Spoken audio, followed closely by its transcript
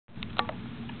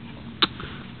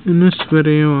In this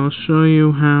video, I'll show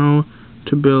you how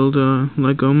to build a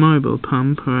Lego marble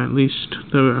pump, or at least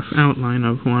the rough outline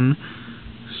of one.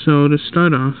 So to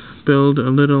start off, build a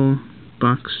little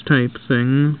box type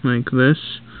thing like this,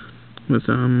 with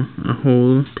a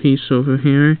whole piece over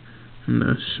here and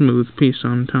a smooth piece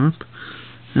on top.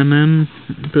 And then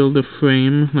build a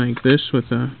frame like this with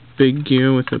a big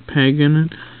gear with a peg in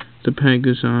it. The peg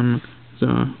is on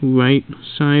the right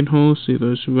side hole. See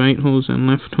those right holes and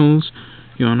left holes?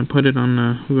 You want to put it on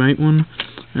the right one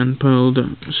and build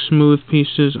smooth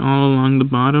pieces all along the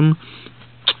bottom.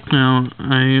 Now,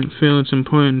 I feel it's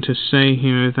important to say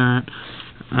here that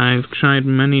I've tried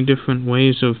many different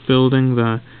ways of building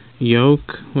the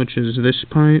yoke, which is this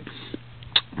part.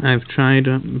 I've tried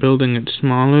building it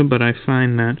smaller, but I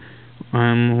find that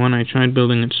when I tried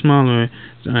building it smaller,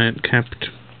 it kept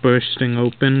bursting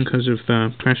open because of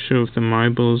the pressure of the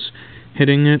marbles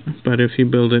hitting it. But if you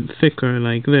build it thicker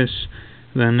like this,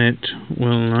 then it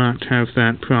will not have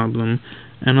that problem.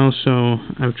 And also,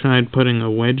 I've tried putting a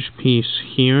wedge piece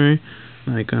here,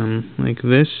 like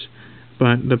this,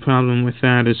 but the problem with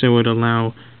that is it would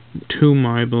allow two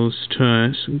marbles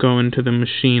to go into the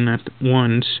machine at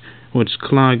once, which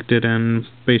clogged it and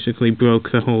basically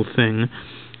broke the whole thing.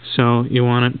 So you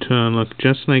want it to look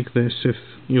just like this if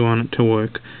you want it to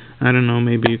work. I don't know,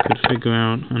 maybe you could figure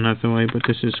out another way, but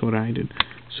this is what I did.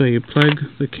 So you plug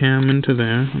the cam into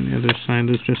there. On the other side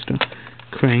there's just a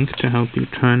crank to help you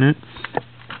turn it.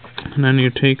 And then you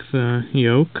take the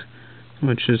yoke,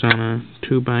 which is on a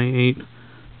 2x8,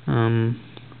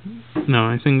 no,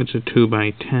 I think it's a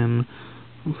 2x10,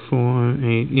 4,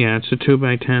 8, yeah, it's a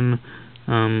 2x10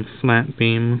 flat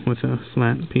beam with a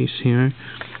flat piece here.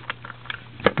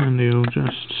 And you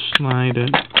just slide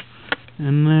it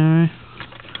in there,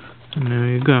 and there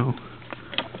you go.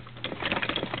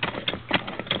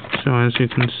 So as you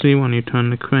can see, when you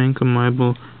turn the crank, a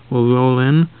marble will roll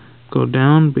in, go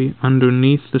down, be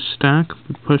underneath the stack,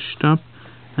 be pushed up,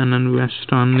 and then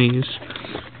rest on these.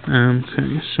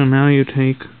 Okay, so now you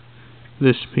take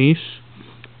this piece,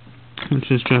 which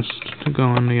is just to go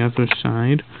on the other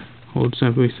side, holds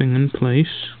everything in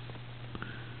place.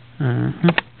 If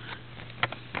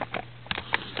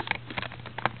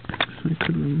I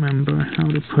could remember how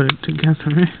to put it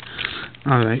together.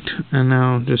 Alright, and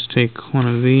now just take one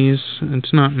of these.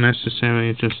 It's not necessary,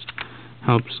 it just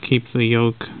helps keep the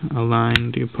yoke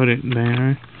aligned. You put it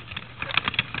there,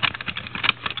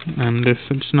 and if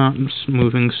it's not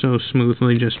moving so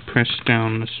smoothly, just press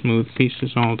down the smooth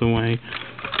pieces all the way.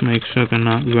 Make sure they're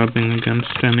not rubbing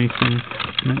against anything,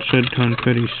 and it should turn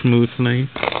pretty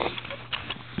smoothly,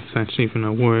 if that's even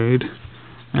a word.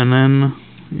 And then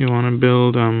you want to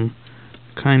build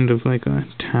kind of like a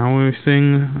tower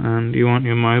thing, and you want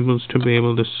your marbles to be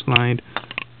able to slide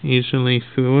easily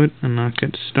through it and not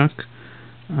get stuck.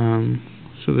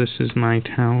 So this is my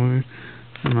tower,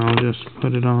 and I'll just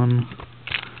put it on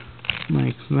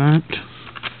like that.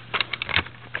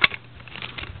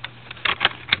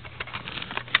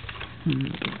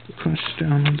 And press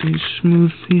down these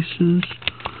smooth pieces.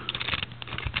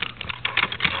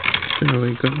 There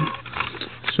we go.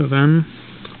 So then,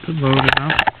 to load it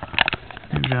up,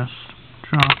 you just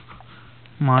drop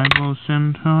marbles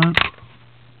into it,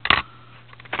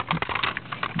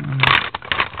 and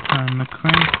turn the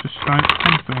crank to start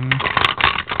pumping.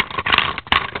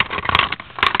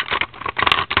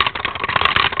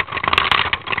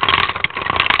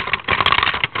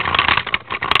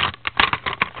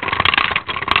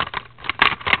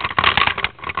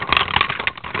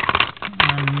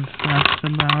 And that's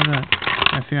about it.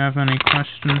 If you have any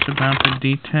questions about the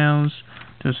details,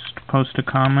 just post a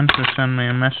comment or send me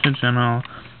a message and I'll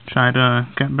try to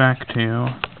get back to you.